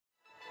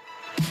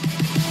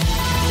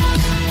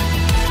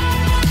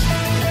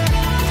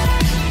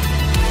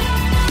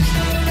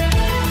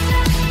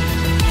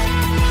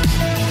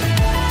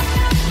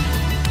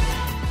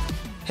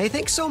Hey,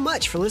 thanks so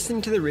much for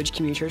listening to the Ridge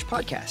Community Church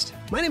podcast.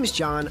 My name is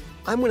John.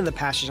 I'm one of the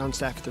pastors on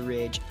staff at the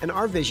Ridge, and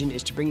our vision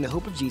is to bring the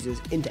hope of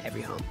Jesus into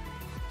every home.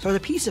 So as a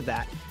piece of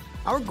that,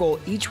 our goal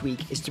each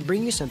week is to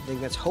bring you something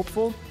that's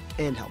hopeful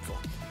and helpful.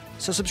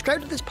 So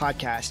subscribe to this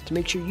podcast to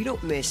make sure you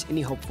don't miss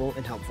any hopeful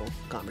and helpful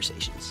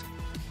conversations.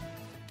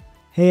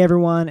 Hey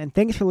everyone, and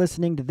thanks for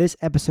listening to this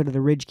episode of the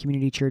Ridge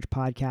Community Church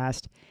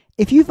podcast.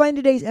 If you find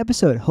today's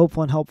episode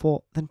hopeful and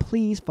helpful, then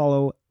please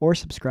follow or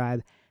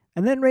subscribe,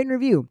 and then rate and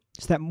review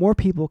so that more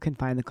people can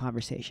find the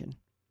conversation.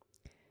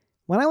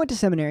 When I went to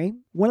seminary,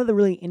 one of the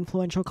really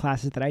influential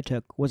classes that I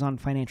took was on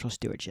financial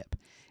stewardship.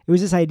 It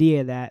was this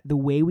idea that the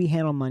way we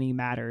handle money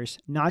matters,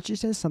 not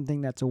just as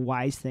something that's a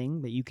wise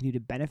thing that you can do to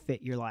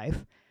benefit your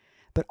life,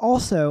 but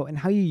also in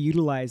how you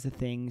utilize the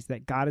things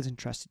that God has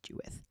entrusted you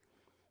with.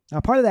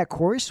 Now, part of that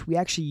course, we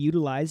actually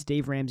utilized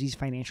Dave Ramsey's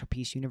Financial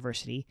Peace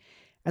University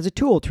as a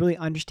tool to really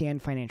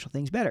understand financial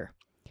things better.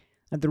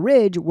 At the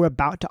Ridge, we're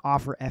about to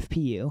offer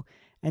FPU,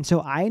 and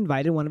so I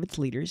invited one of its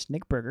leaders,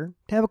 Nick Buerger,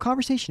 to have a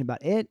conversation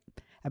about it,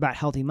 about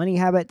healthy money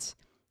habits,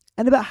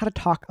 and about how to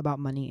talk about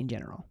money in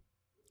general.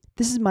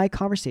 This is my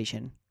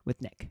conversation with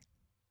Nick.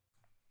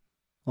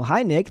 Well,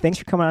 hi, Nick. Thanks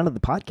for coming on to the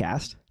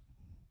podcast.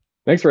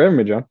 Thanks for having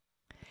me, John.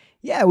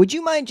 Yeah, would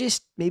you mind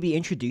just maybe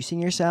introducing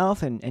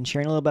yourself and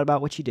sharing a little bit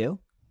about what you do?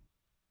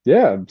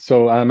 Yeah,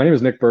 so my name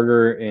is Nick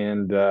Buerger,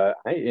 and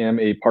I am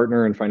a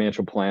partner and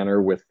financial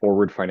planner with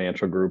Forward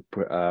Financial Group.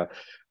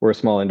 We're a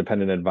small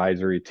independent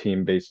advisory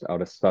team based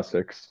out of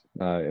Sussex,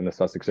 in the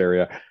Sussex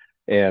area.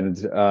 And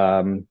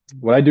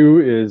what I do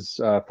is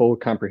full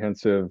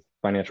comprehensive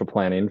financial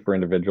planning for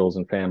individuals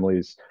and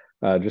families,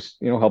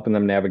 just helping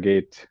them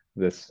navigate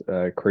this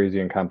crazy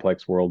and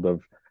complex world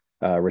of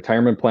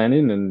retirement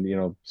planning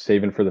and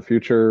saving for the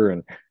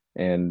future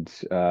and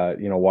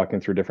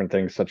walking through different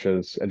things such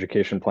as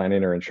education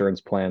planning or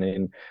insurance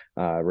planning,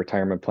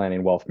 retirement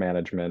planning, wealth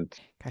management.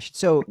 Gosh, it's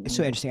so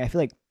interesting. I feel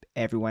like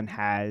everyone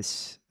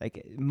has,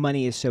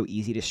 money is so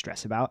easy to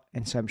stress about.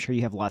 And so I'm sure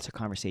you have lots of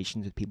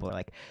conversations with people who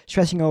are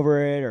stressing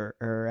over it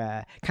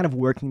or kind of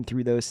working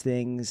through those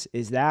things.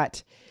 Is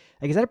that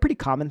a pretty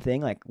common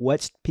thing?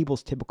 What's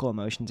people's typical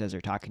emotions as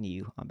they're talking to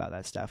you about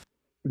that stuff?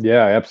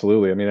 Yeah,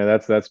 absolutely. I mean,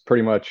 that's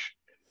pretty much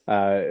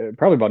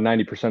probably about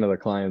 90% of the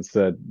clients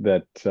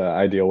that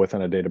I deal with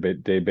on a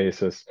day-to-day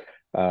basis.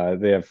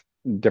 They have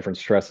different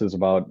stresses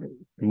about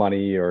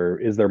money, or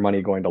is their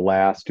money going to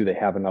last? Do they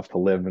have enough to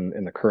live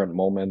in the current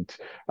moment?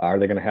 Are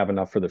they going to have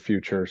enough for the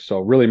future? So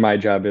really my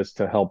job is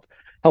to help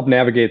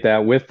navigate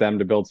that with them,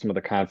 to build some of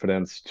the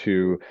confidence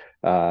to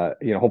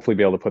hopefully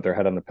be able to put their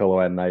head on the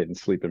pillow at night and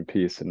sleep in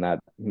peace and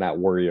not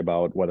worry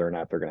about whether or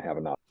not they're going to have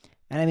enough.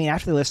 And I mean,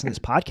 after they listen to this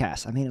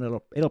podcast, I mean,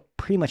 it'll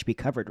pretty much be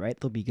covered, right?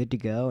 They'll be good to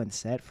go and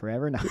set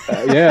forever. No.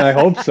 Yeah, I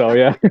hope so.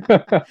 Yeah,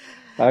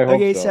 I hope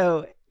okay,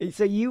 so.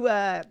 So you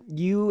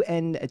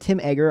and Tim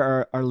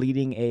Egger are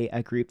leading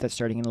a group that's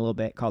starting in a little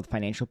bit called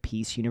Financial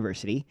Peace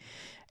University.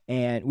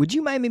 And would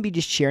you mind maybe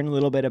just sharing a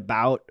little bit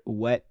about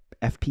what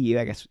FPU,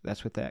 I guess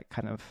that's what the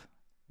kind of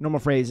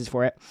normal phrase is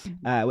for it,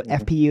 what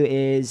FPU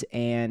is,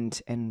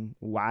 and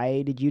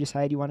why did you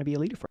decide you want to be a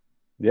leader for it?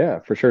 Yeah,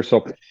 for sure.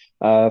 So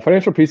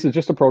Financial Peace is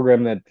just a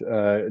program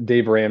that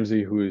Dave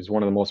Ramsey, who is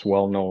one of the most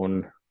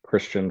well-known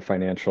Christian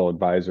financial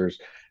advisors,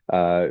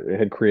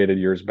 had created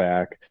years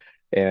back.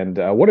 And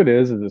what it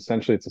is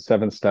essentially it's a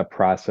 7-step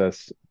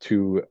process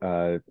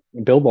to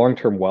build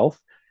long-term wealth.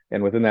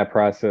 And within that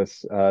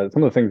process, some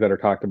of the things that are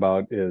talked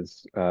about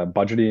is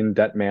budgeting,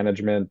 debt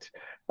management,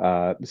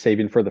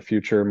 saving for the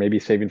future, maybe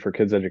saving for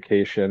kids'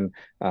 education,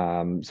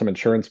 some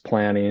insurance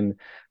planning,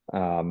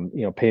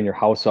 paying your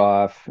house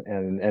off,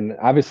 and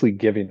obviously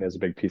giving is a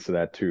big piece of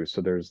that too.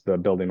 So there's the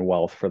building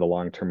wealth for the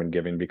long term and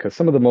giving, because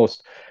some of the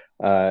most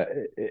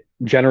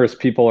generous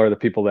people are the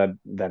people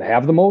that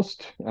have the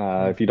most.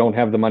 If you don't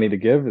have the money to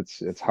give,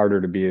 it's harder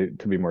to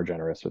be more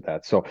generous with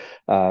that. So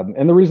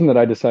and the reason that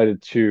I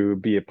decided to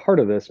be a part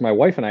of this, my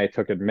wife and I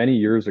took it many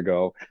years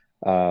ago,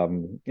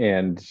 and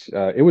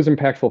it was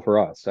impactful for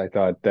us. I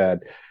thought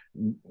that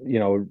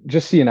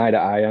just seeing eye to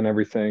eye on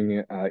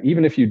everything,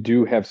 even if you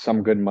do have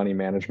some good money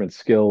management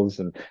skills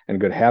and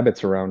good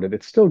habits around it,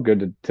 it's still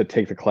good to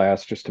take the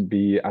class just to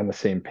be on the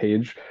same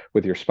page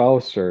with your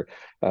spouse or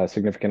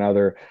significant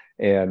other.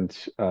 And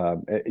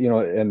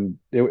and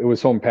it was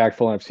so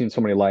impactful, and I've seen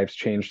so many lives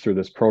change through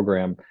this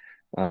program.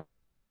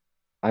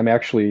 I'm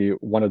actually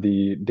one of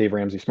the Dave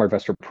Ramsey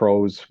SmartVestor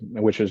Pros,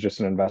 which is just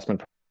an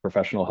investment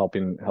professional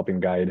helping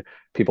guide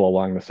people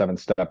along the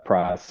 7-step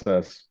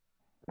process.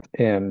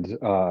 And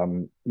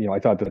I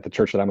thought that the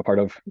church that I'm a part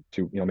of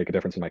to make a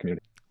difference in my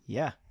community.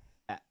 Yeah,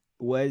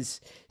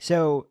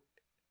 so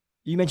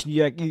you mentioned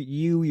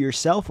you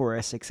yourself were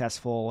a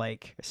successful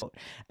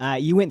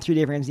you went through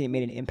Dave Ramsey and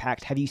made an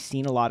impact. Have you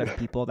seen a lot of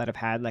people that have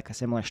had a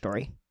similar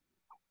story?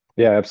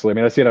 Yeah, absolutely.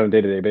 I mean, I see it on a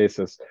day-to-day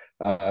basis.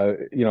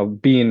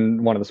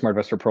 Being one of the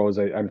SmartVestor Pros,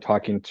 I'm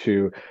talking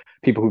to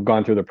people who've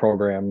gone through the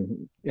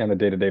program on a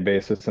day-to-day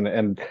basis,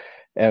 and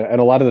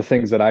a lot of the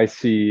things that I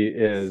see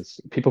is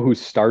people who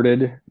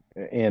started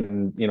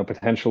and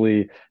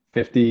potentially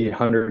 50,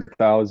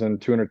 100,000,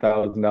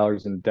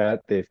 $200,000 in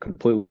debt. They've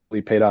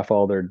completely paid off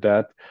all their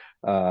debt.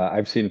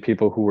 I've seen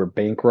people who were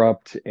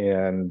bankrupt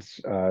and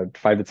 5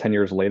 to 10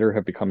 years later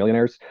have become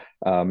millionaires.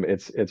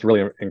 It's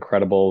really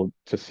incredible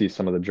to see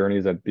some of the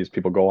journeys that these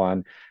people go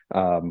on,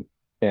 um,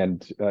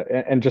 and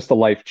just the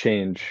life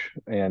change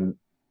and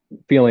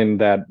feeling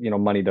that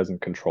money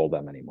doesn't control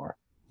them anymore.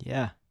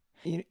 Yeah.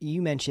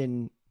 You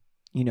mentioned,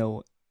 you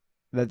know,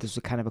 that this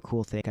was kind of a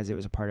cool thing because it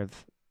was a part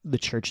of the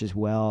church as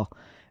well.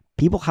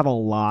 People have a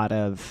lot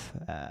of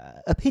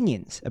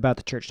opinions about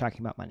the church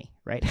talking about money,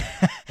 right?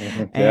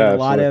 And Yeah,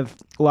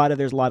 absolutely.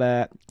 there's a lot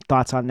of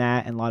thoughts on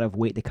that and a lot of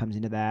weight that comes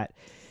into that.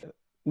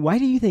 Why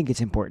do you think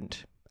it's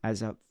important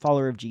as a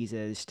follower of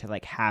Jesus to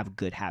like have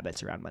good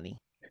habits around money?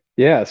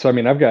 Yeah, so I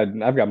mean, I've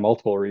got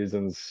multiple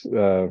reasons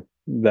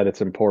that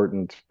it's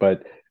important,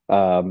 but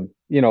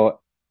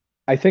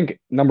I think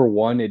number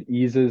one, it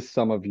eases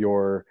some of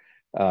your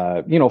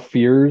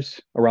fears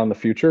around the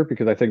future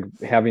because I think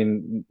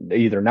having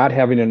either not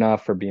having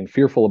enough or being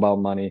fearful about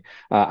money,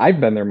 I've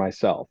been there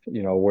myself,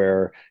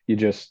 where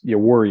you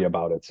worry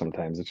about it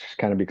sometimes. It just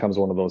kind of becomes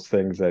one of those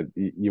things that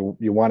you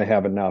want to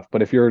have enough.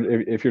 But if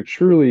you're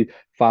truly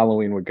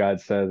following what God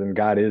says and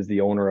God is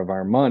the owner of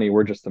our money,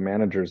 we're just the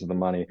managers of the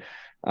money.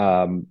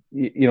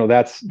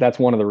 That's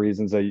one of the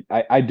reasons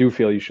I do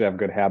feel you should have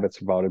good habits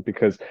about it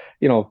because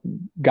you know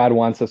God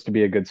wants us to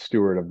be a good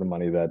steward of the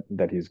money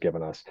that He's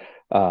given us.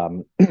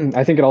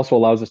 I think it also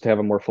allows us to have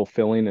a more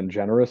fulfilling and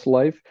generous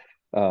life.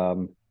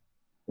 Um,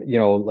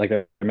 like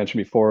I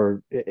mentioned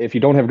before, if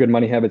you don't have good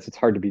money habits, it's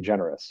hard to be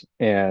generous.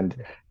 And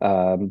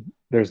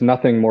there's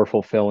nothing more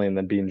fulfilling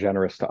than being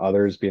generous to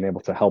others, being able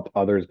to help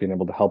others, being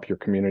able to help your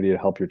community, to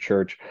help your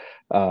church.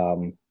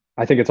 Um,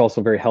 I think it's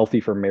also very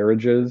healthy for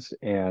marriages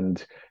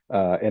and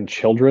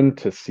children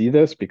to see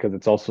this because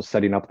it's also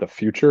setting up the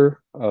future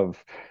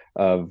of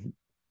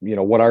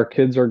what our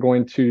kids are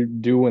going to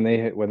do when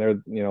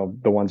they're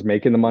the ones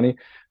making the money.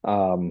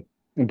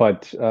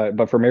 But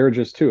for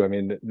marriages too, I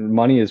mean,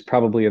 money is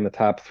probably in the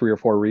top 3 or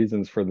 4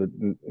 reasons for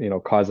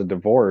the cause of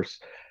divorce,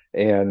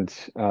 and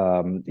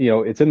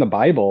it's in the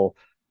Bible.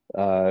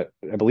 I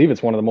believe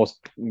it's one of the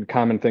most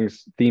common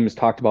themes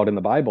talked about in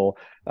the Bible,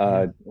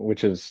 Yeah.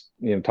 which is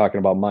talking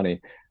about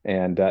money,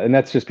 and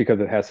that's just because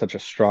it has such a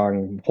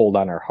strong hold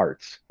on our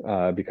hearts,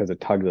 because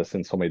it tugs us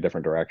in so many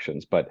different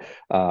directions. But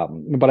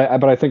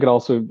I think it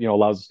also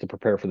allows us to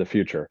prepare for the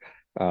future.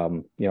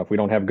 If we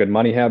don't have good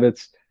money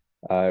habits,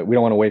 we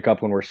don't want to wake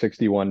up when we're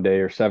 60 one day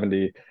or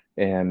 70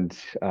 and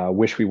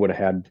wish we would have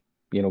had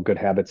good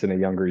habits in our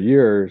younger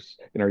years,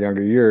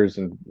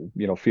 and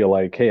feel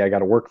like, hey, I got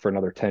to work for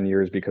another 10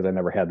 years because I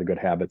never had the good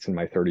habits in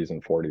my 30s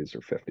and 40s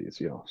or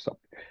 50s.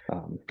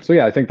 So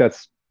yeah, I think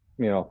that's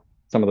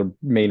some of the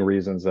main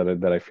reasons that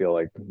I feel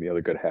like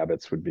the good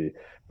habits would be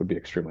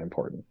extremely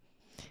important.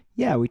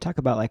 Yeah, we talk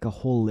about like a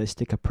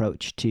holistic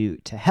approach to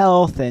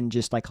health and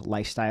just like a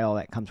lifestyle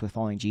that comes with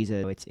following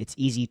Jesus. It's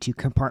easy to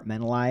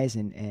compartmentalize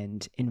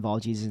and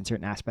involve Jesus in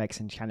certain aspects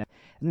and kind of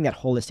I think that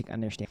holistic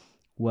understanding.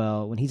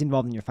 Well, when he's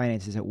involved in your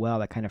finances as well,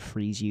 that kind of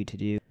frees you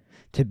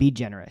to be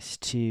generous,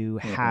 to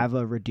Hmm. have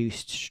a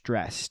reduced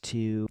stress,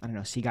 to I don't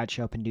know, see God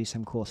show up and do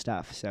some cool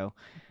stuff. So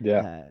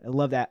Yeah, I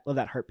love that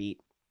heartbeat.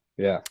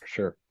 yeah, for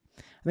sure.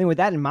 I mean, with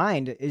that in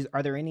mind, is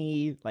are there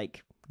any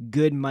like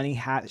good money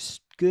habits?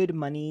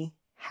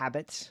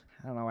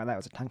 I don't know why that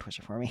was a tongue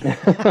twister for me.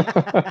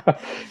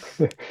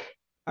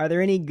 Are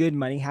there any good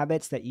money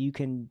habits that you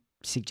can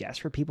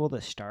suggest for people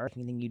to start?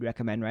 Anything you'd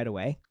recommend right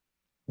away?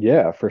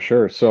 Yeah, for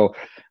sure. So,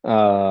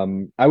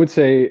 I would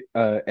say,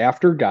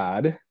 after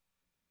God,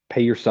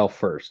 pay yourself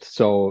first.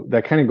 So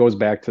that kind of goes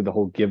back to the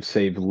whole give,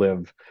 save,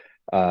 live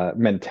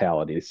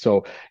mentality.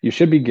 So you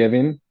should be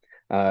giving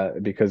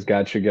because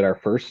God should get our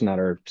first, not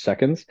our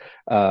seconds.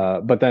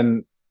 But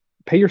then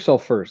pay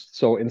yourself first.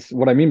 So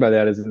what I mean by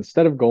that is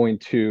instead of going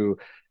to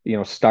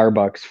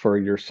Starbucks for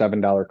your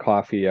 $7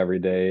 coffee every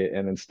day,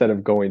 and instead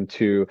of going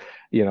to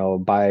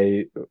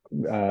buy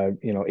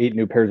 8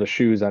 new pairs of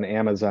shoes on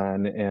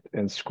Amazon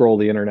and scroll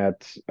the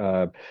internet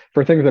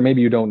for things that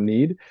maybe you don't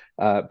need,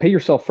 pay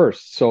yourself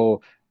first.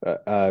 So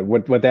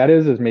what that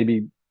is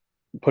maybe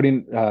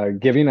putting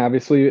giving,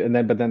 obviously, and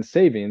then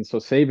saving. So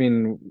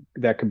saving,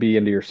 that could be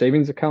into your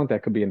savings account,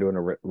 that could be into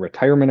a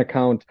retirement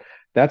account.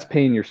 That's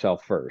paying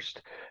yourself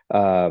first,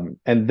 and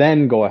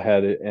then go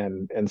ahead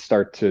and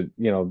start to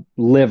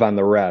live on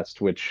the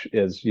rest, which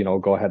is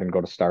go ahead and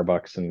go to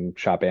Starbucks and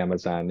shop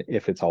Amazon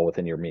if it's all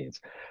within your means,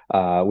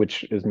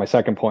 which is my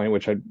second point,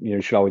 which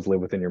you should always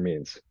live within your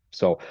means.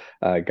 So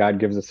God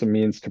gives us some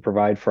means to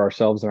provide for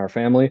ourselves and our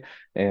family,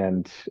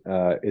 and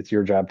it's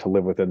your job to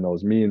live within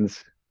those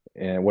means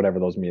and whatever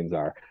those means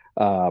are.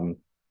 Um,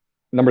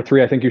 Number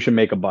three, I think you should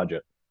make a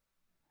budget.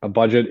 A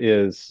budget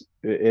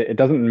it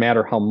doesn't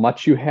matter how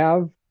much you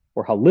have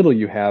or how little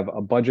you have,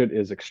 a budget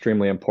is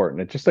extremely important.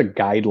 It's just a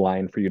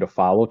guideline for you to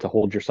follow to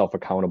hold yourself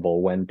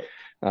accountable when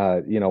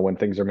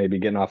things are maybe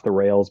getting off the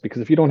rails.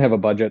 Because if you don't have a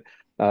budget,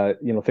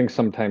 things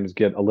sometimes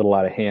get a little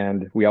out of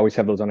hand. We always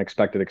have those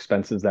unexpected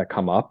expenses that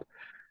come up,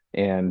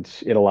 and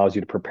it allows you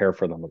to prepare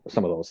for them,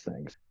 some of those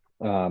things.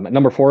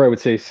 Number four, I would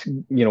say,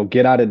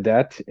 get out of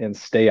debt and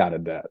stay out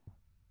of debt.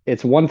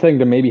 It's one thing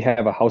to maybe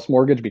have a house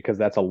mortgage because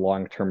that's a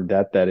long-term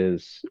debt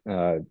that's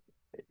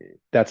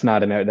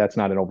not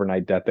an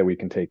overnight debt that we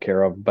can take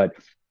care of. But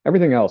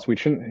everything else, we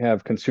shouldn't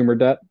have consumer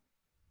debt,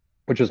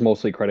 which is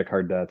mostly credit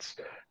card debts.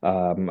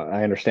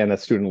 I understand that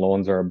student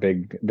loans are a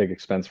big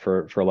expense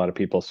for a lot of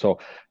people. So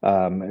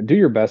do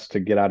your best to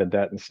get out of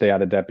debt and stay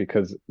out of debt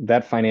because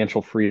that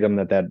financial freedom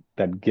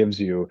that gives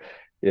you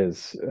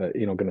is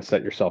going to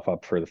set yourself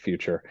up for the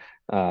future.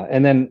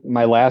 And then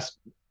my last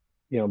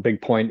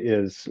big point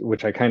is,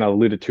 which I kind of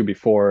alluded to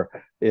before,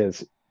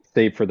 is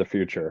save for the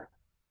future.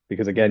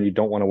 Because again, you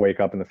don't want to wake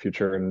up in the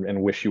future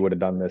and wish you would have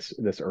done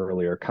this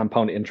earlier.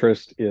 Compound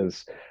interest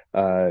is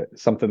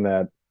something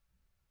that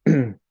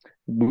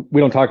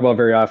we don't talk about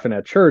very often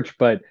at church,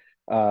 but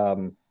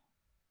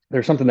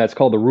there's something that's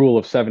called the rule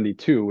of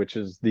 72, which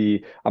is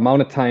the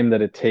amount of time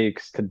that it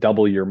takes to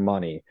double your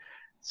money.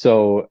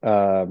 So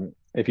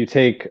if you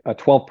take a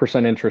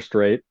 12% interest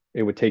rate,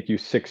 it would take you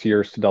 6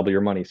 years to double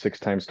your money. 6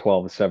 times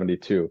 12 is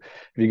 72.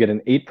 If you get an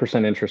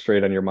 8% interest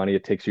rate on your money,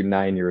 it takes you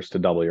 9 years to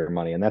double your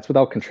money. And that's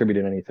without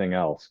contributing anything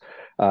else.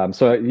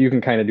 So you can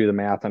kind of do the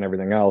math on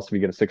everything else. If you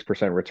get a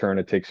 6% return,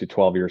 it takes you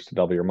 12 years to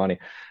double your money.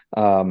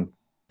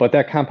 But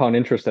that compound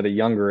interest at a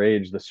younger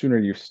age, the sooner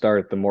you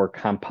start, the more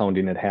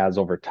compounding it has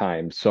over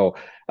time. So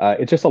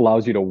it just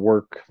allows you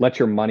to let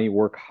your money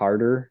work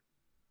harder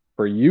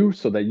for you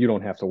so that you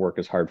don't have to work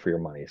as hard for your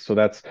money. So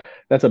that's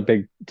a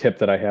big tip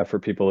that I have for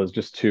people, is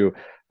just to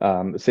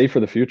save for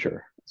the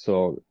future.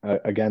 So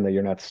again, that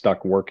you're not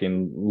stuck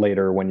working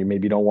later when you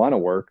maybe don't want to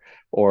work,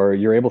 or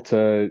you're able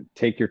to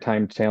take your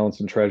time, talents,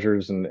 and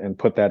treasures and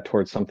put that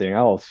towards something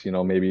else,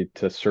 maybe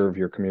to serve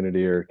your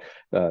community or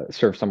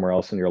serve somewhere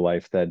else in your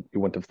life that you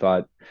wouldn't have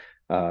thought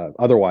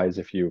otherwise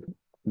if you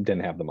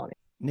didn't have the money.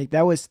 Nick,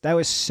 that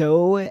was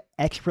so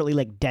expertly,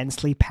 like,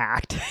 densely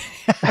packed.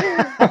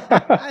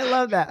 I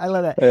love that. I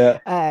love that.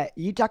 Yeah.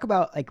 You talk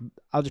about, like,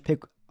 I'll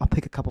pick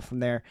a couple from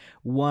there.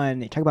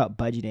 One, you talk about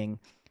budgeting.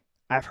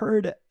 I've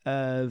heard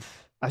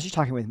of. I was just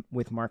talking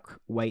with Mark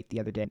White the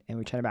other day, and we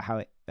were talking about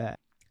how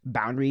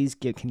boundaries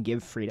can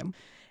give freedom,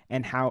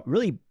 and how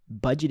really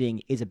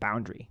budgeting is a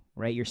boundary,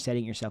 right? You're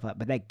setting yourself up,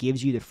 but that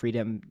gives you the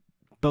freedom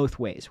both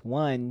ways.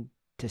 One,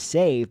 to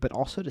save, but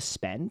also to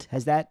spend.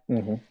 Does that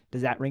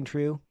ring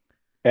true?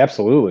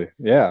 Absolutely.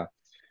 Yeah.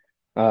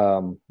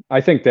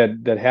 I think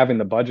that having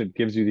the budget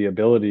gives you the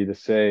ability to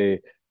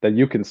say that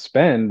you can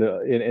spend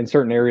in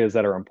certain areas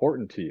that are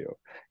important to you.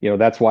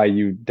 That's why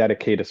you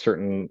dedicate a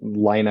certain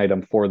line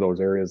item for those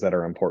areas that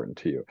are important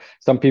to you.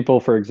 Some people,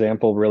 for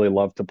example, really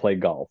love to play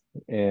golf,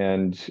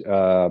 and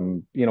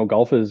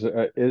golf is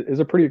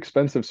a pretty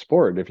expensive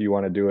sport if you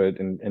want to do it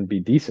and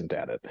be decent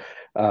at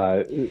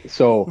it.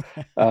 So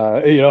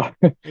I'm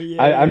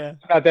Yeah.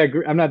 not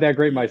that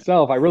great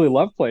myself. I really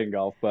love playing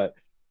golf, but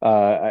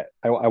I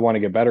want to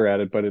get better at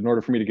it. But in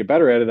order for me to get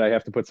better at it, I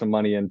have to put some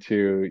money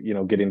into,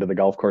 getting to the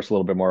golf course a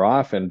little bit more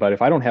often. But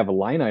if I don't have a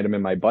line item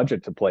in my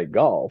budget to play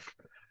golf,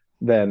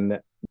 then,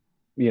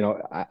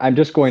 I'm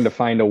just going to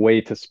find a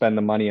way to spend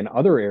the money in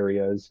other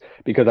areas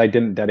because I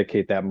didn't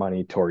dedicate that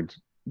money toward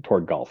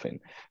golfing.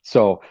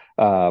 So,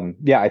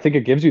 yeah, I think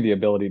it gives you the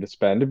ability to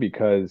spend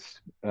because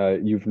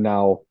you've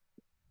now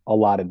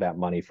allotted that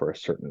money for a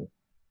certain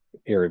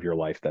area of your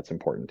life that's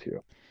important to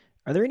you.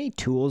 Are there any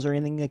tools or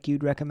anything that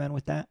you'd recommend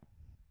with that?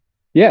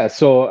 Yeah,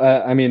 so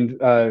I mean,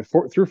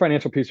 through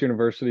Financial Peace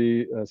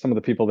University, some of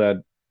the people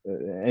that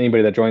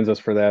anybody that joins us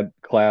for that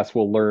class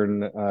will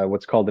learn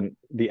what's called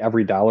the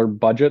Every Dollar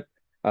Budget.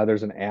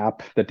 There's an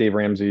app that Dave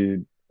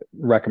Ramsey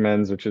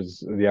recommends, which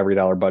is the Every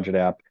Dollar Budget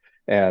app,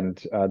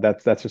 and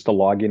that's just a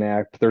logging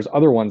app. There's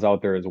other ones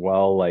out there as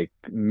well, like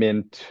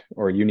Mint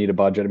or You Need a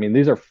Budget. I mean,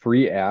 these are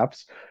free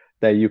apps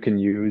that you can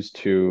use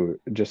to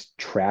just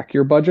track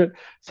your budget.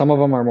 Some of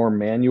them are more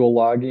manual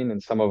logging,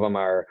 and some of them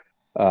are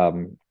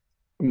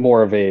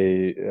more of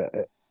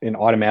an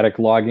automatic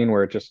logging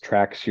where it just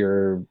tracks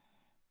your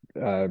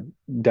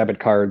debit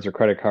cards or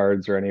credit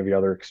cards or any of the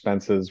other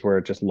expenses, where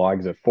it just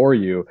logs it for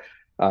you.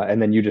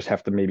 And then you just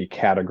have to maybe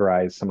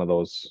categorize some of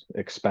those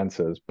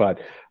expenses. But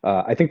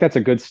I think that's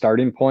a good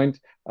starting point.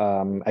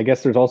 I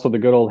guess there's also the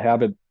good old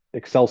habit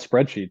Excel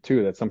spreadsheet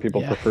too, that some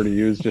people prefer to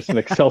use, just an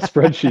Excel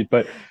spreadsheet.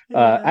 But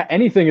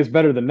anything is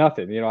better than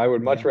nothing. I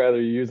would much rather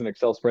you use an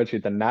Excel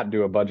spreadsheet than not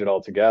do a budget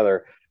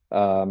altogether.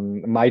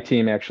 My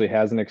team actually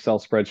has an Excel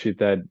spreadsheet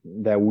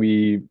that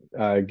we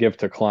give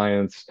to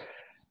clients,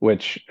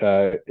 which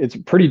it's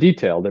pretty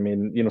detailed. I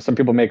mean, some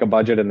people make a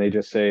budget and they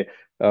just say,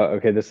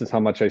 okay, this is how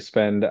much I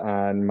spend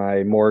on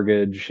my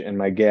mortgage and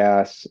my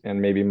gas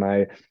and maybe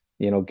my,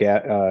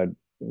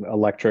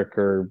 electric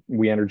or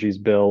We Energies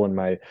bill and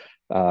my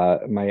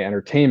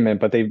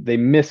entertainment, but they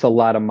miss a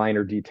lot of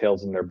minor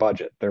details in their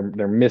budget.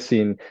 They're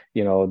missing,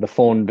 the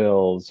phone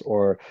bills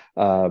or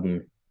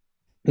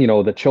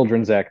the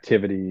children's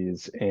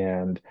activities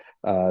and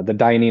the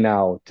dining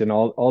out and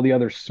all the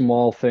other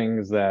small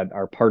things that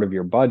are part of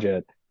your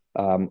budget.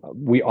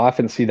 We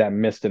often see that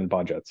missed in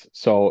budgets.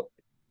 So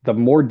the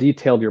more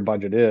detailed your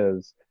budget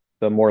is,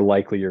 the more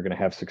likely you're going to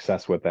have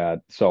success with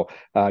that. So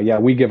yeah,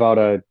 we give out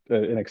an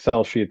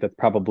Excel sheet that's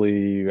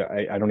probably,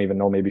 I don't even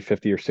know, maybe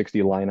 50 or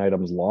 60 line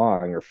items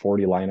long or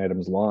 40 line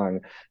items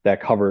long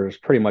that covers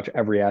pretty much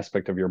every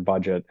aspect of your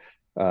budget,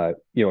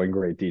 in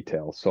great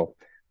detail. So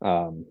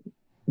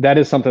that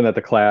is something that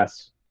the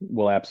class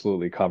will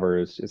absolutely cover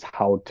is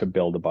how to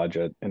build a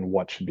budget and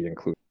what should be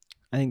included.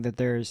 I think that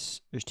there's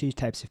two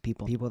types of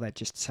people that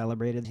just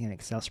celebrated an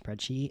Excel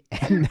spreadsheet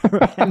and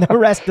the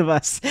rest of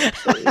us.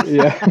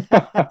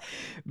 Yeah.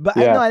 But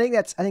Yeah. I think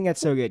that's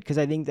so good because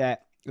I think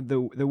that the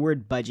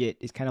word budget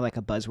is kind of like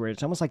a buzzword.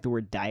 It's almost like the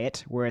word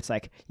diet, where it's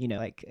like,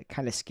 like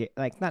kind of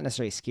like not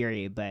necessarily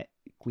scary, but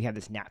we have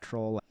this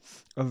natural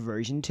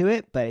aversion to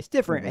it. But it's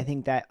different. I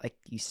think that, like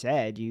you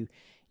said, you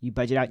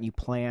budget out and you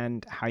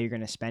planned how you're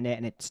going to spend it,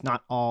 and it's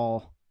not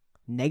all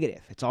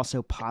negative. It's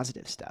also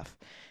positive stuff.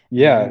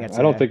 Yeah,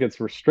 I don't think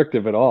it's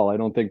restrictive at all. I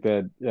don't think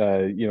that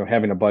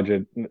having a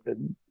budget,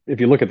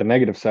 if you look at the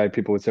negative side,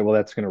 people would say, well,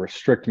 that's going to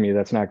restrict me.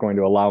 That's not going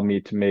to allow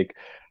me to make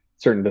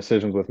certain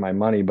decisions with my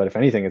money. But if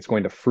anything, it's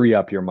going to free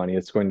up your money.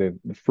 It's going to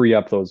free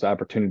up those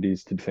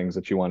opportunities to do things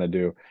that you want to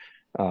do.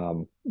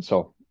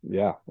 So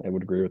yeah, I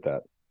would agree with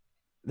that.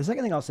 The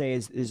second thing I'll say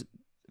is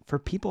for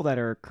people that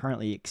are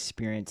currently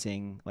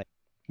experiencing a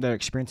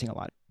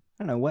lot.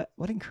 I don't know,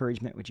 what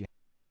encouragement would you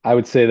I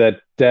would say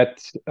that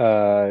debt,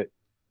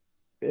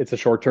 it's a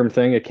short-term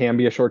thing. It can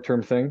be a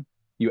short-term thing.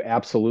 You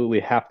absolutely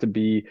have to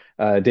be,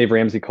 Dave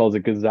Ramsey calls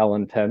it gazelle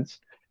intense.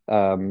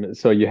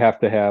 So you have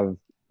to have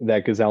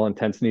that gazelle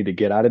intensity to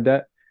get out of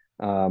debt.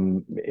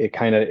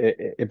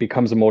 It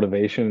becomes a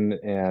motivation,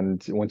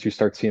 and once you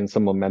start seeing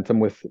some momentum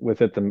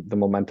with it, the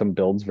momentum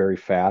builds very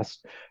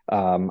fast.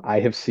 I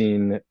have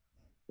seen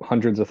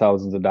hundreds of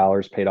thousands of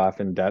dollars paid off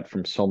in debt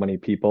from so many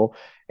people,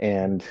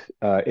 and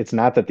it's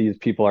not that these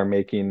people are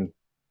making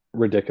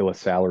ridiculous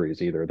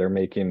salaries either. They're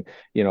making,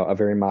 a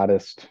very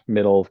modest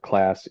middle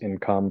class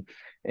income,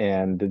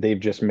 and they've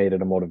just made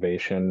it a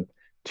motivation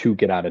to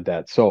get out of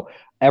debt. So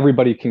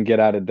everybody can get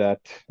out of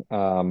debt.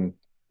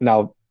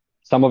 Now,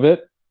 some of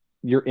it,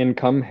 your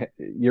income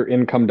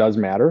does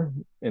matter.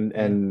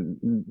 And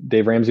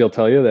Dave Ramsey will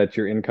tell you that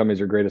your income is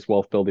your greatest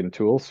wealth building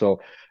tool.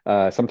 So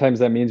sometimes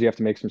that means you have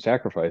to make some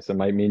sacrifice. It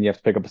might mean you have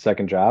to pick up a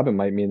second job. It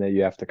might mean that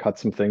you have to cut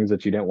some things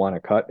that you didn't want to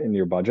cut in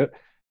your budget.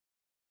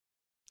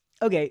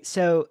 Okay,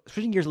 so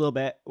switching gears a little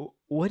bit,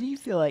 what do you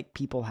feel like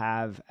people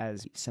have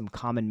as some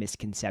common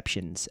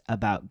misconceptions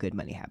about good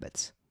money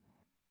habits?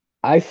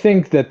 I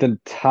think that the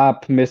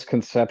top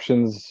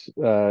misconceptions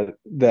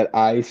that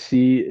I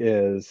see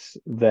is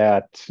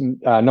that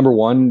number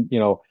one,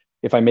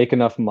 if I make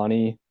enough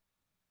money,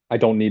 I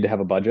don't need to have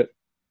a budget.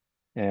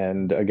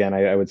 And again,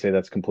 I would say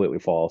that's completely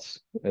false.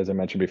 As I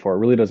mentioned before, it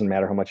really doesn't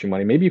matter how much you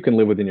money. Maybe you can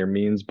live within your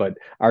means, but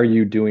are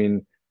you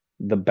doing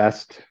the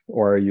best,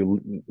 or are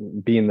you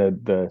being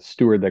the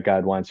steward that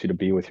God wants you to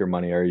be with your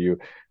money? Are you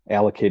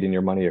allocating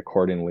your money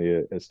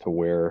accordingly as to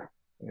where,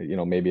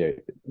 maybe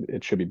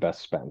it should be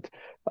best spent?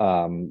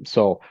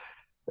 So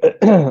one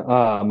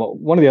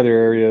of the other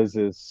areas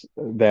is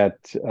that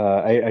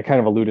I kind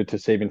of alluded to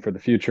saving for the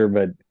future,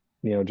 but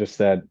just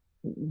that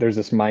there's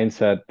this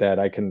mindset that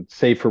I can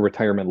save for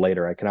retirement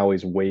later. I can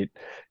always wait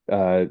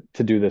to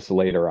do this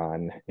later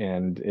on.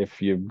 And if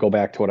you go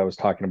back to what I was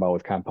talking about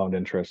with compound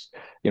interest,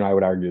 I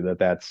would argue that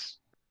that's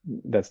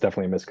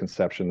definitely a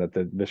misconception,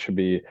 that this should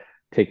be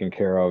taken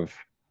care of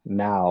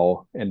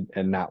now and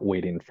not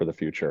waiting for the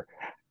future.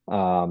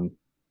 Another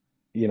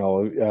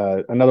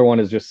one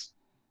is just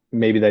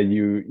maybe that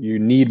you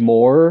need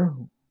more.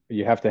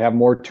 You have to have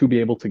more to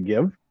be able to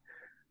give.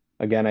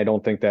 Again, I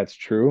don't think that's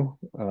true.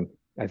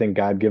 I think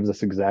God gives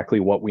us exactly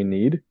what we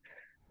need,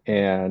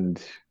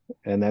 and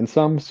then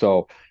some.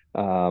 So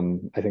I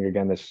think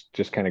again, this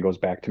just kind of goes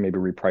back to maybe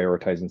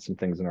reprioritizing some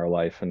things in our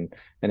life, and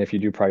if you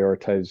do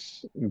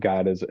prioritize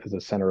God as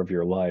a center of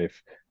your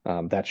life,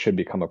 that should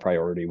become a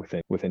priority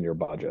within your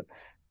budget.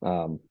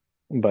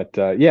 But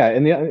yeah,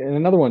 and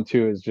another one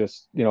too is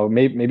just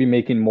maybe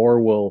making more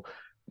will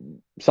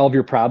solve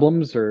your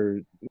problems,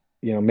 or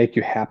make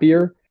you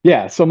happier.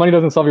 Yeah, so money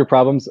doesn't solve your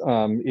problems.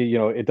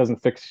 It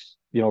doesn't fix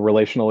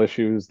relational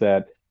issues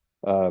that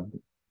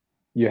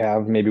you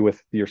have maybe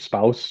with your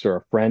spouse or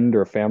a friend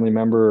or a family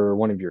member or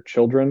one of your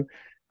children.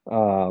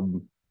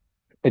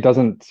 It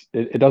doesn't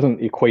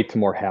equate to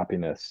more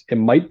happiness. It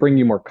might bring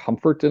you more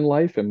comfort in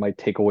life. It might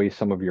take away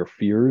some of your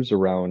fears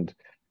around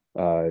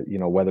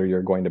whether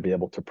you're going to be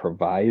able to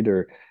provide,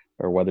 or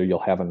whether you'll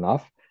have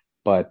enough.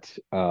 But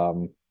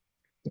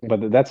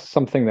that's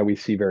something that we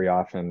see very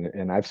often.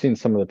 And I've seen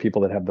some of the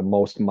people that have the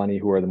most money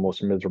who are the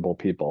most miserable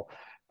people.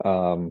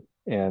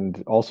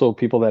 And also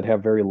people that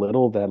have very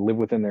little, that live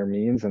within their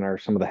means and are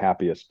some of the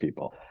happiest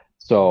people.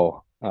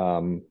 So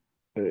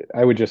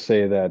I would just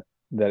say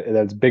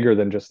that's bigger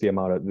than just the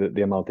amount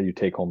that you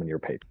take home in your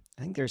pay.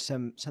 I think there's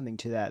something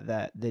to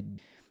that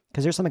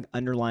because there's some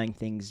underlying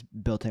things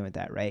built in with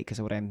that, right? Because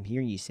what I'm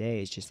hearing you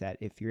say is just that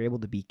if you're able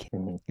to be,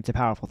 it's a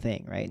powerful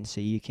thing, right? And so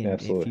you can,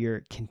 Absolutely. if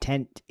you're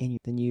content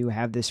then you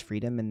have this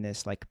freedom and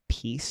this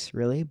peace,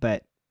 really.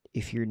 But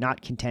if you're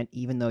not content,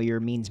 even though your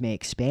means may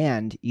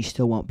expand, you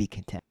still won't be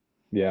content.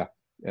 Yeah.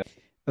 Yeah.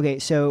 Okay,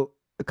 so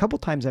a couple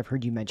times I've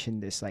heard you mention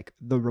this, like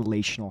the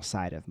relational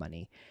side of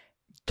money.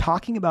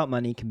 Talking about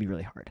money can be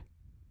really hard,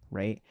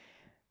 right?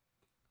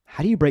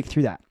 How do you break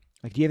through that?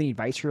 Like, do you have any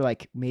advice for,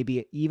 like,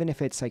 maybe even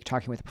if it's like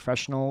talking with a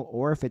professional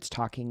or if it's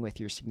talking with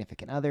your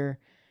significant other?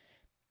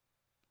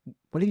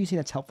 What have you seen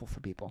that's helpful for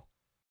people?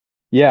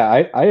 Yeah,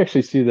 I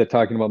actually see that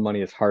talking about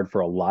money is hard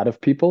for a lot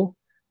of people.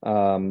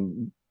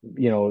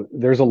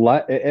 There's a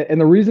lot,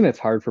 and the reason it's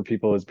hard for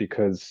people is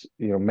because,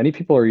 many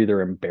people are either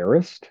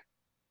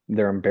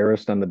they're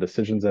embarrassed on the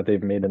decisions that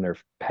they've made in their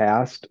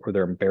past, or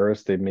they're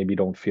embarrassed they maybe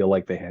don't feel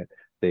like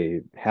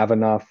they have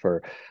enough,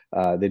 or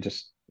they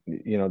just,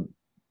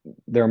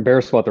 they're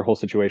embarrassed about their whole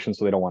situation,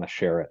 so they don't want to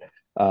share it.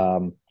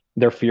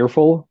 They're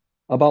fearful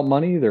about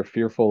money. They're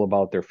fearful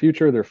about their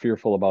future. They're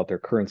fearful about their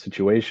current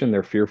situation.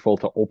 They're fearful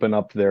to open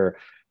up their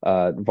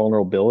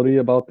vulnerability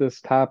about this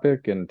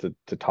topic and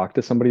to talk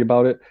to somebody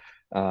about it.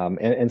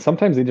 And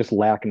sometimes they just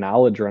lack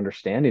knowledge or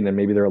understanding, and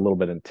maybe they're a little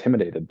bit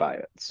intimidated by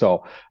it.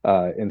 So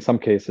in some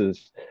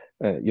cases,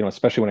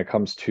 especially when it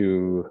comes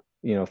to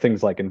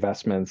things like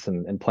investments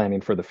and planning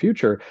for the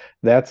future,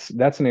 that's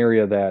an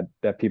area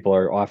that people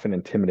are often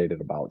intimidated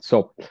about.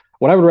 So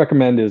what I would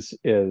recommend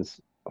is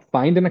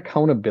find an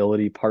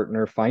accountability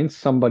partner, find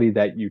somebody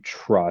that you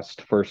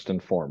trust first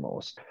and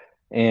foremost,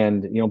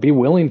 and be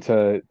willing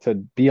to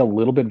be a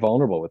little bit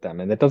vulnerable with them.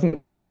 And that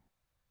doesn't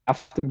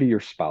have to be your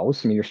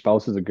spouse. I mean, your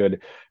spouse is a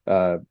good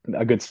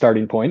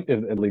starting point,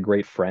 a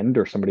great friend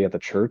or somebody at the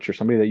church or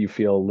somebody that you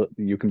feel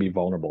you can be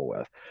vulnerable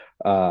with.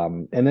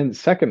 And then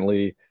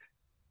secondly,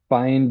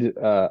 find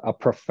a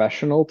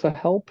professional to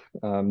help.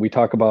 We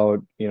talk about,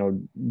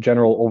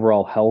 general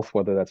overall health,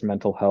 whether that's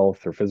mental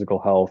health or physical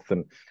health.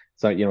 And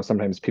so,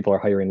 sometimes people are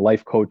hiring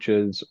life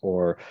coaches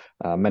or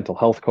mental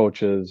health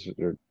coaches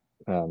or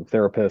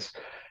therapists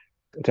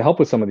to help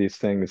with some of these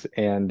things.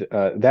 And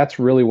that's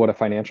really what a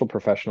financial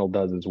professional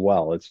does as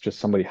well. It's just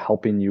somebody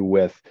helping you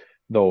with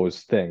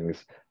those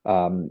things.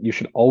 You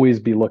should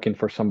always be looking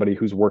for somebody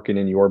who's working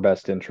in your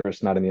best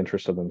interest, not in the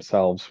interest of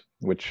themselves,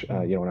 which,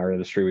 in our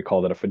industry, we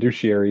call that a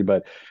fiduciary.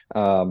 But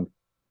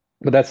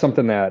that's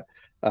something that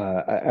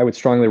I would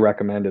strongly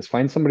recommend is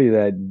find somebody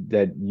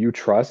that you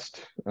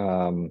trust,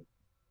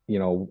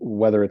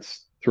 whether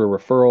it's through a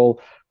referral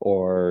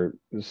or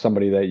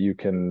somebody that you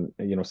can,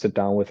 sit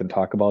down with and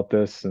talk about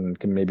this and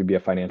can maybe be a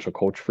financial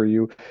coach for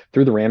you.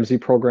 Through the Ramsey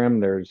program,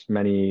 there's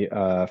many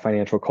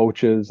financial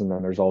coaches, and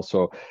then there's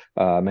also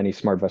many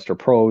SmartVestor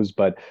pros,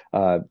 but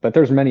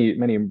there's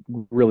many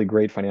really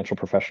great financial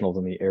professionals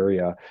in the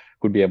area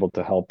who'd be able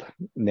to help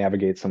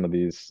navigate some of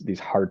these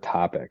hard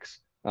topics.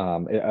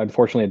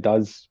 Unfortunately, it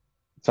does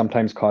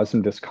sometimes cause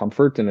some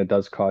discomfort, and it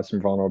does cause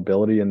some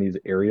vulnerability in these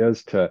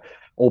areas to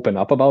open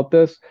up about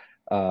this.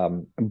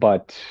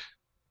 But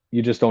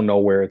you just don't know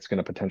where it's going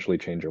to potentially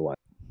change your life.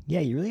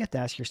 Yeah, you really have to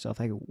ask yourself,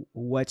 like,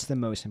 what's the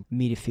most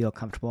me to feel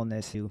comfortable in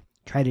this? To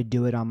try to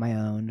do it on my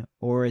own,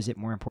 or is it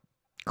more important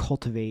to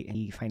cultivate and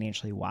be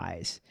financially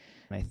wise?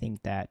 And I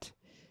think that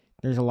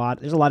there's a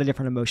lot of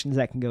different emotions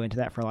that can go into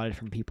that for a lot of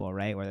different people,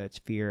 right? Whether it's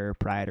fear,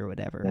 pride, or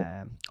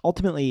whatever.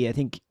 Ultimately, I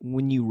think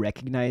when you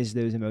recognize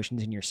those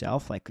emotions in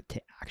yourself, like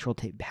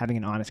having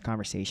an honest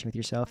conversation with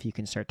yourself, you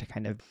can start to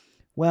kind of,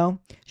 well,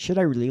 should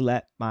I really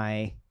let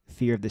my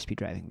fear of this be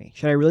driving me?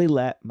 Should I really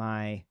let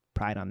my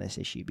pride on this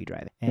issue be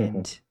driving?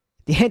 And if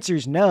the answer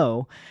is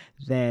no,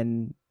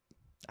 then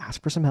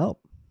ask for some help.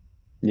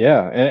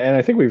 Yeah. And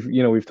I think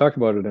we've talked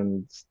about it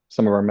in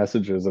some of our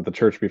messages at the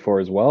church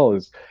before as well,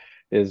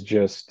 is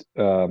just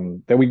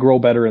that we grow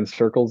better in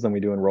circles than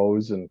we do in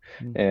rows,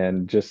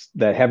 and just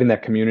that having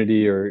that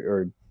community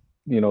or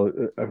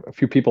a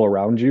few people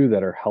around you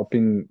that are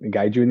helping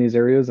guide you in these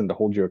areas and to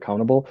hold you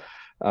accountable.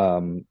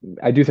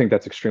 I do think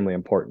that's extremely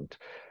important,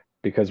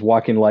 because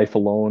walking life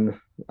alone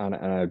on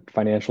a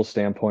financial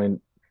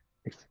standpoint,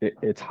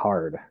 it's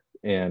hard,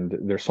 and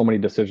there's so many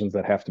decisions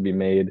that have to be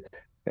made,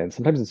 and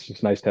sometimes it's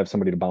just nice to have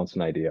somebody to bounce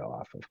an idea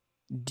off of.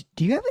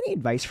 Do you have any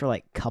advice for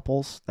like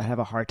couples that have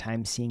a hard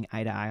time seeing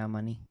eye to eye on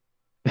money?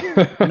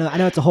 I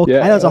know it's a whole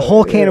I know it's a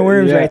whole can of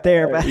worms right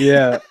there, but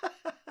yeah.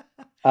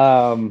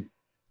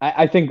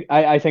 I think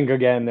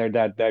again there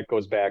that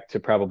goes back to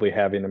probably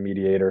having a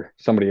mediator,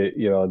 somebody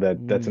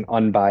that's an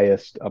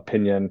unbiased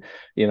opinion,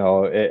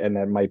 and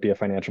that might be a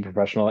financial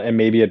professional, and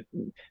maybe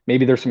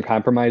there's some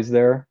compromise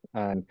there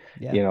on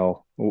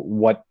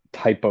what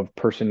type of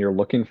person you're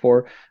looking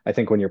for. I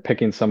think when you're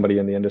picking somebody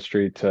in the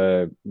industry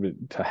to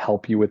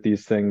help you with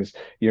these things,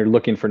 you're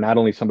looking for not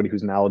only somebody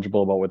who's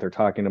knowledgeable about what they're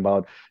talking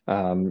about,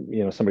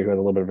 somebody who has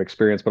a little bit of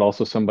experience, but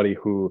also somebody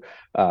who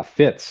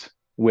fits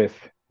with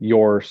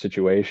your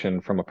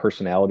situation from a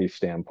personality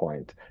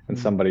standpoint, and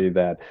somebody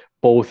that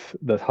both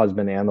the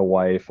husband and the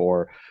wife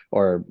or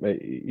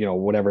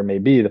whatever it may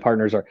be, the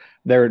partners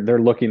they're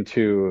looking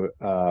to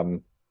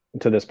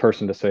this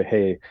person to say,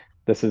 hey,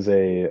 this is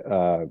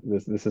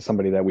this is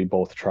somebody that we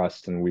both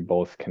trust and we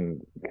both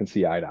can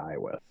see eye to eye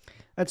with.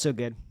 That's so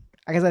good,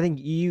 because I think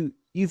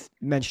you've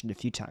mentioned a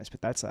few times,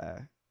 but that's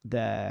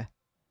the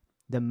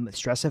the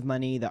stress of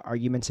money, the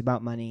arguments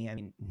about money. I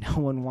mean, no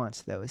one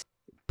wants those.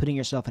 Putting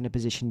yourself in a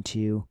position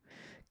to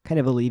kind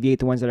of alleviate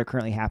the ones that are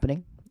currently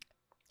happening,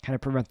 kind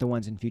of prevent the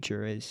ones in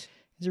future is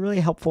a really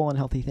helpful and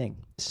healthy thing.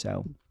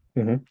 So,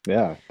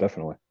 Yeah,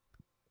 definitely.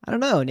 I don't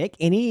know, Nick,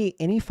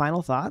 any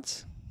final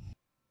thoughts?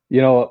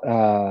 No,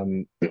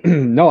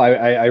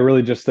 I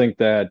really just think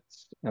that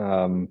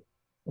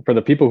for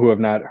the people who have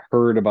not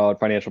heard about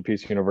Financial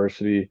Peace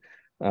University,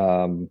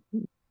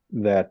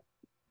 that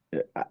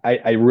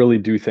I really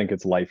do think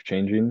it's life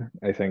changing.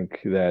 I think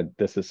that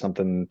this is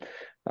something,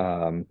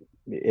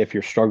 if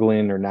you're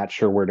struggling or not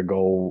sure where to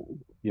go,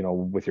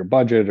 with your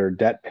budget or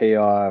debt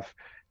payoff,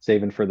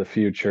 saving for the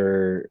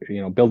future,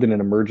 building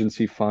an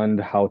emergency fund,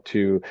 how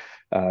to,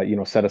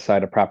 set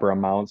aside a proper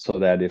amount so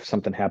that if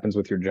something happens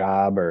with your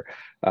job or,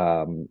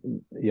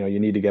 you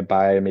need to get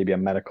by, maybe a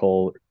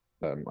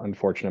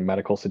unfortunate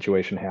medical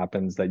situation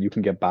happens, that you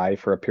can get by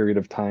for a period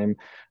of time,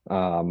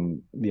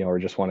 or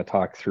just want to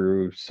talk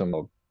through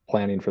some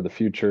planning for the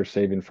future,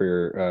 saving for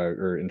your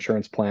or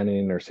insurance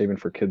planning or saving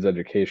for kids'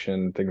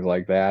 education, things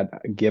like that,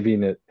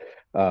 giving it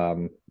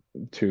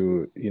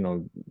to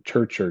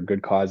church or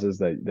good causes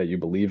that you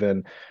believe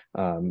in.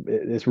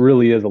 This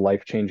really is a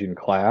life-changing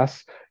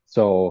class.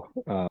 So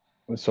I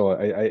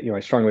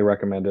strongly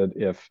recommend it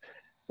if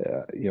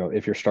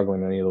you're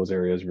struggling in any of those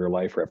areas of your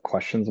life or have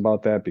questions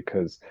about that,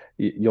 because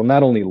you'll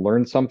not only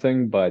learn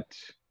something, but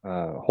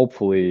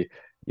hopefully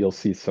you'll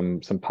see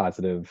some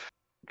positive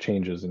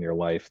changes in your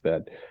life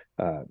that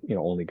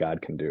only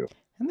God can do.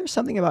 And there's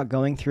something about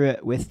going through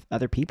it with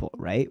other people,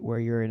 right? Where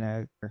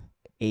you're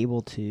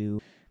able to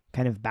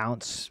kind of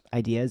bounce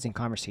ideas and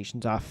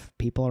conversations off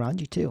people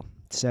around you too.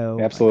 So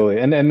absolutely.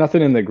 And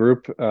nothing in the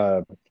group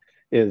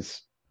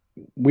is,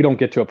 we don't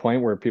get to a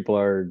point where people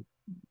are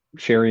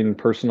sharing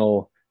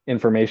personal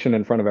information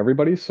in front of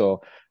everybody.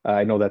 So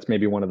I know that's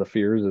maybe one of the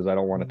fears, is I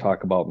don't want to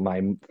talk about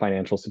my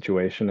financial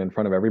situation in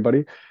front of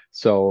everybody.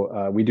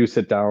 So we do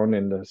sit down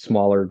in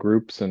smaller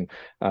groups, and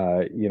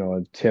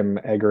Tim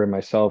Egger and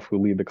myself, who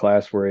lead the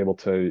class, we're able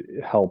to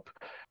help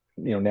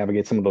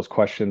navigate some of those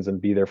questions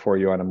and be there for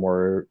you on a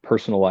more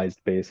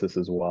personalized basis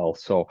as well.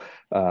 So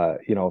for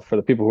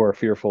the people who are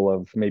fearful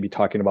of maybe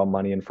talking about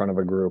money in front of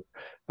a group,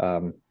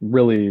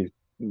 really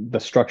the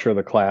structure of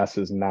the class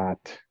is not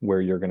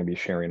where you're going to be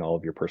sharing all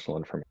of your personal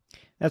information.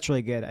 That's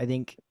really good. I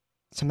think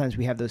sometimes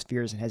we have those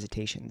fears and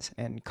hesitations,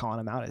 and calling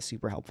them out is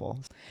super helpful.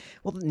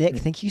 Well, Nick,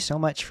 thank you so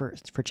much for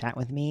chatting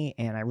with me.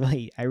 And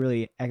I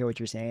really echo what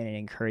you're saying, and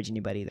encourage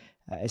anybody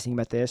that is thinking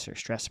about this or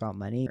stressed about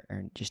money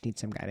or just needs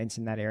some guidance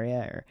in that area,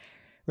 or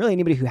really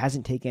anybody who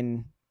hasn't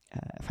taken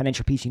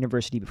Financial Peace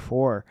University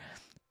before,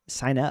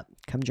 sign up,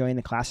 come join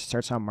the class. It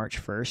starts on March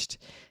 1st.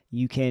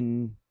 You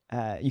can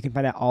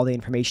find out all the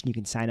information. You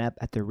can sign up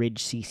at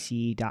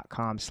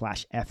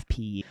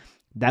theridgecc.com/FP.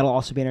 That'll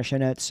also be in our show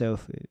notes. So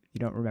if you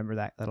don't remember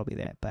that, that'll be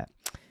there. But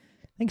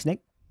thanks, Nick.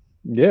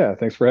 Yeah,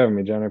 thanks for having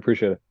me, John. I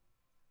appreciate it.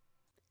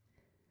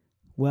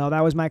 Well,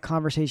 that was my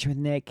conversation with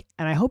Nick.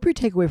 And I hope your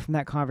takeaway from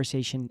that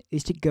conversation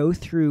is to go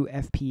through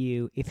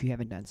FPU if you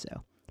haven't done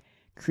so.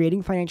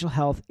 Creating financial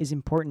health is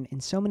important in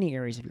so many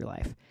areas of your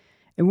life,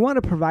 and we want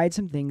to provide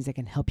some things that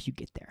can help you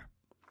get there.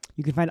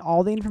 You can find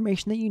all the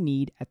information that you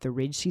need at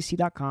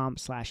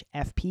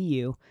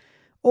theridgecc.com/FPU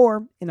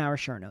or in our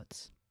show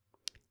notes.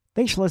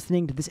 Thanks for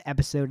listening to this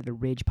episode of the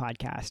Ridge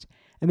Podcast,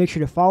 and make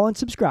sure to follow and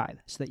subscribe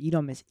so that you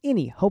don't miss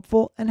any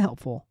hopeful and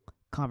helpful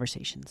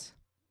conversations.